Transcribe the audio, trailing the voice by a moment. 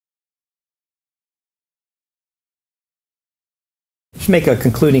make a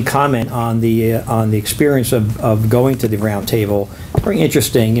concluding comment on the experience of going to the round table. Very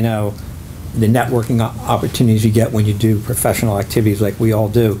interesting, you know, the networking opportunities you get when you do professional activities like we all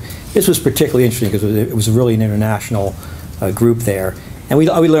do. This was particularly interesting because it was really an international group there, and we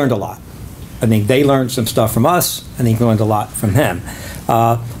learned a lot. I think they learned some stuff from us. I think we learned a lot from them.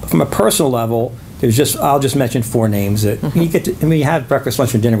 From a personal level, I'll just mention 4 names that you get to. I mean, you have breakfast,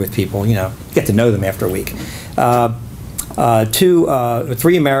 lunch, and dinner with people. You know, get to know them after a week.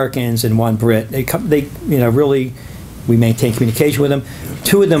 3 Americans and 1 Brit. They you know, really, we maintained communication with them.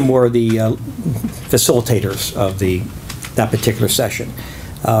 2 of them were the facilitators of that particular session.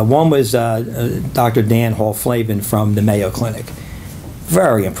 One was Dr. Dan Hall-Flavin from the Mayo Clinic.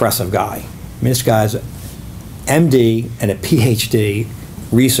 Very impressive guy. I mean, this guy's an MD and a PhD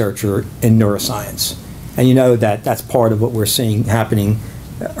researcher in neuroscience. And you know that's part of what we're seeing happening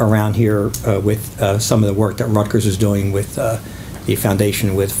around here with some of the work that Rutgers is doing with the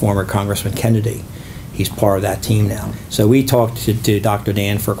foundation with former Congressman Kennedy. He's part of that team now. So we talked to Dr.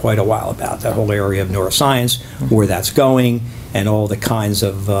 Dan for quite a while about that whole area of neuroscience, where that's going, and all the kinds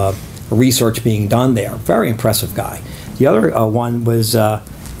of research being done there. Very impressive guy. The other one was the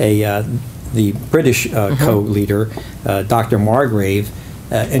British co-leader, Dr. Margrave.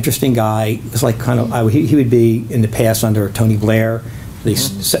 Interesting guy. It's like kind of he would be in the past under Tony Blair,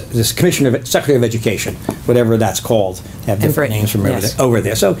 this Commissioner, Secretary of Education, whatever that's called. They have different names from over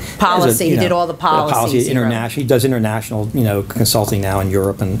there. So policy, he did all the policies. He does international, you know, consulting now in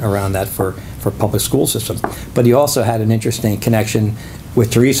Europe and around that for public school systems. But he also had an interesting connection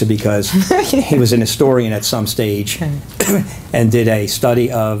with Theresa because he was an historian at some stage and did a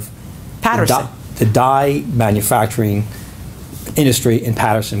study of Patterson, the dye manufacturing industry in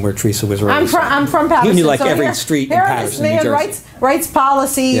Patterson, where Theresa was raised. I'm from Patterson. He knew like every street in Patterson, New Jersey. This man writes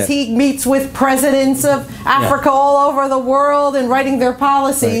policies. He meets with presidents of Africa all over the world and writing their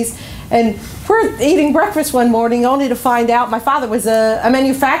policies. And we're eating breakfast one morning only to find out my father was a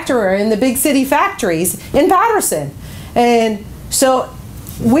manufacturer in the big city factories in Patterson. And so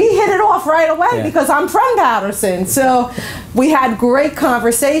we hit it off right away because I'm from Patterson. So we had great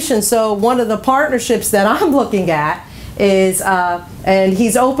conversations. So one of the partnerships that I'm looking at is, and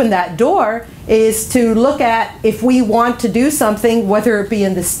he's opened that door, is to look at if we want to do something, whether it be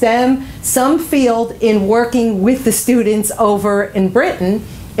in the STEM, some field in working with the students over in Britain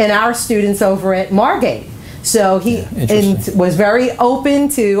and our students over at Margate. So he was very open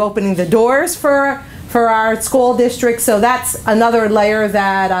to opening the doors for our school district. So that's another layer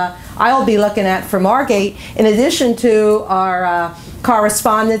that I'll be looking at for Margate, in addition to our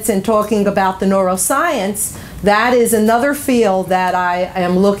correspondence and talking about the neuroscience. That is another field that I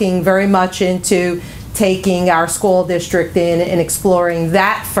am looking very much into taking our school district in and exploring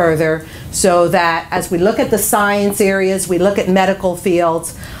that further, so that as we look at the science areas, we look at medical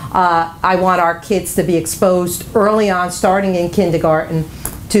fields, I want our kids to be exposed early on, starting in kindergarten,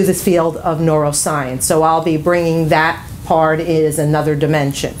 to this field of neuroscience. So I'll be bringing that part as another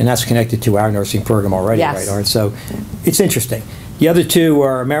dimension. And that's connected to our nursing program already, right, Art? So it's interesting. The other 2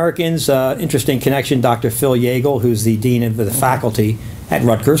 are Americans. Interesting connection, Dr. Phil Yeagle, who's the dean of the faculty at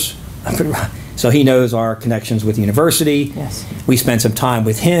Rutgers. So he knows our connections with the university. Yes. We spent some time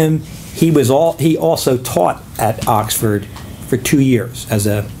with him. He also taught at Oxford for 2 years as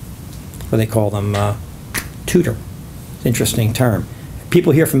a, what they call them, tutor. Interesting term.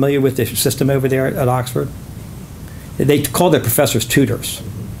 People here familiar with the system over there at Oxford? They call their professors tutors.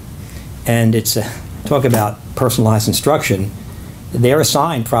 And it's talk about personalized instruction. They're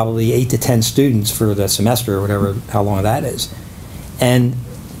assigned probably 8 to 10 students for the semester or whatever, how long that is. And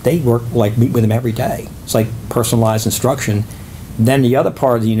they meet with them every day. It's like personalized instruction. Then the other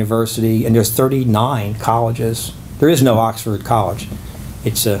part of the university, and there's 39 colleges. There is no Oxford College.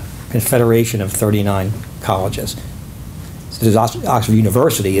 It's a confederation of 39 colleges. So there's Oxford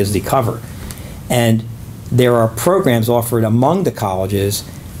University is the cover. And there are programs offered among the colleges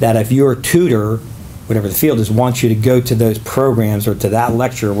that if you're a tutor, whatever the field is, wants you to go to those programs or to that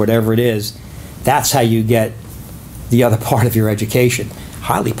lecture, whatever it is, that's how you get the other part of your education.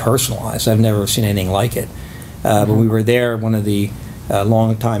 Highly personalized. I've never seen anything like it. When we were there, one of the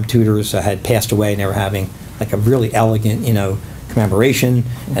long-time tutors had passed away, and they were having like a really elegant, you know, commemoration.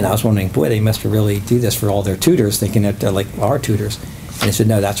 And I was wondering, boy, they must really do this for all their tutors, thinking that they're like our tutors. And they said,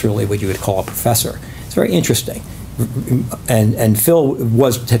 no, that's really what you would call a professor. It's very interesting. And Phil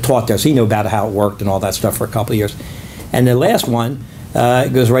had taught there, so he knew about how it worked and all that stuff for a couple of years. And the last one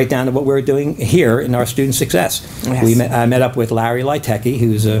goes right down to what we're doing here in our student success. Yes. I met up with Larry Litecki,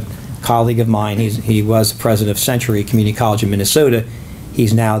 who's a colleague of mine. He was president of Century Community College in Minnesota.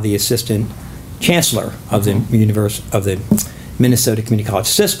 He's now the assistant chancellor of the Minnesota Community College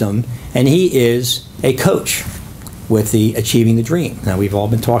system, and he is a coach with the Achieving the Dream. Now, we've all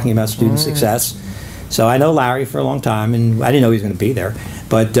been talking about student success, so I know Larry for a long time, and I didn't know he was going to be there,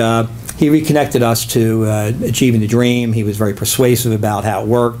 but he reconnected us to Achieving the Dream. He was very persuasive about how it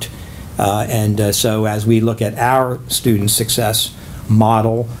worked, and so as we look at our student success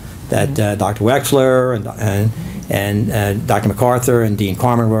model that Dr. Wexler and Dr. MacArthur and Dean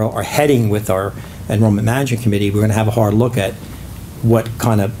Carmen are heading with our Enrollment Management Committee, we're going to have a hard look at what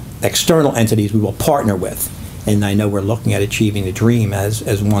kind of external entities we will partner with. And I know we're looking at Achieving the Dream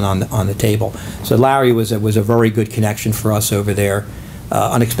as one on the table. So Larry was a very good connection for us over there,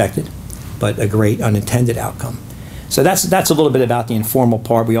 unexpected, but a great unintended outcome. So that's a little bit about the informal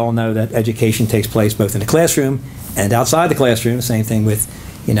part. We all know that education takes place both in the classroom and outside the classroom. Same thing with,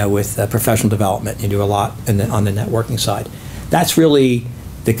 with professional development. You do a lot on the networking side. That's really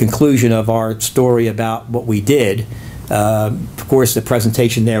the conclusion of our story about what we did. Of course, the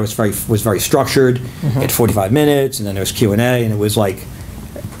presentation there was very structured. It had 45 minutes, and then there was Q&A, and it was like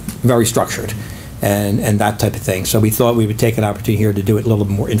very structured, and that type of thing. So we thought we would take an opportunity here to do it a little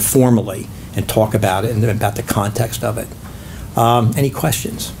more informally and talk about it and about the context of it. Any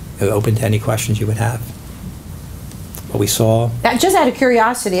questions? Open to any questions you would have. What we saw. Just out of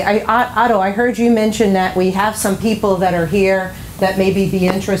curiosity, Otto, I heard you mention that we have some people that are here that maybe be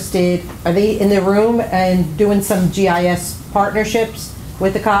interested. Are they in the room and doing some GIS partnerships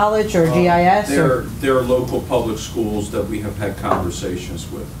with the college or GIS? They're local public schools that we have had conversations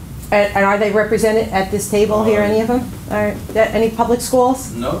with. And are they represented at this table here, any of them? Any public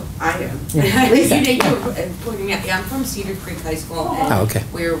schools? No. I am. Lisa. I'm from Cedar Creek High School, and okay.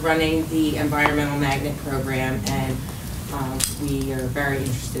 We're running the Environmental Magnet Program, and we are very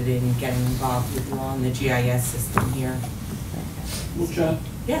interested in getting involved with you all in the GIS system here. Well, John?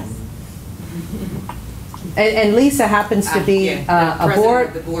 Yes. And Lisa happens to be the a president board.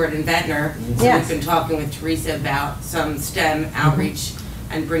 of the board in Ventnor. So Yes. we've been talking with Theresa about some STEM outreach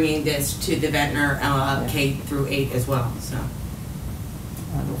and bringing this to the Ventnor K through 8 as well. So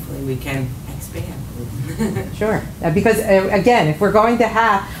hopefully we can expand. Sure, because again, if we're going to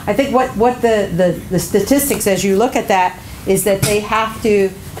have, I think what the statistics as you look at that is that they have to,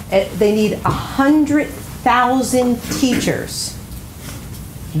 they need 100,000 teachers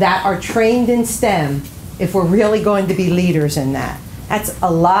that are trained in STEM if we're really going to be leaders in that. That's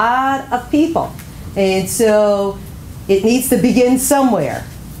a lot of people. And so it needs to begin somewhere.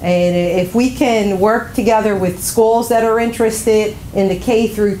 And if we can work together with schools that are interested in the K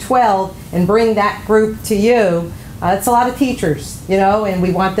through 12 and bring that group to you, it's a lot of teachers, and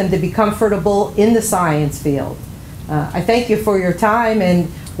we want them to be comfortable in the science field. I thank you for your time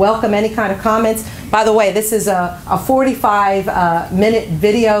and welcome any kind of comments. By the way, this is a 45-minute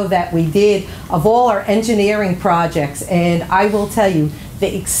video that we did of all our engineering projects, and I will tell you,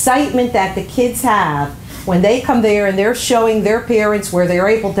 the excitement that the kids have when they come there and they're showing their parents where they're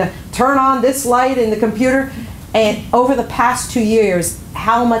able to turn on this light in the computer, and over the past 2 years,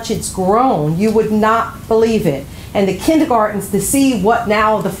 how much it's grown, you would not believe it. And the kindergartens, to see what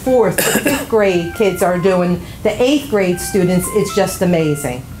now the 4th, the 5th grade kids are doing, the 8th grade students, it's just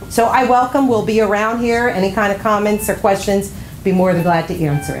amazing. So I welcome, we'll be around here, any kind of comments or questions, be more than glad to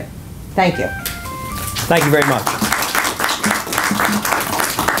answer it. Thank you. Thank you very much.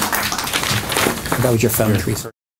 That was your phone, Theresa.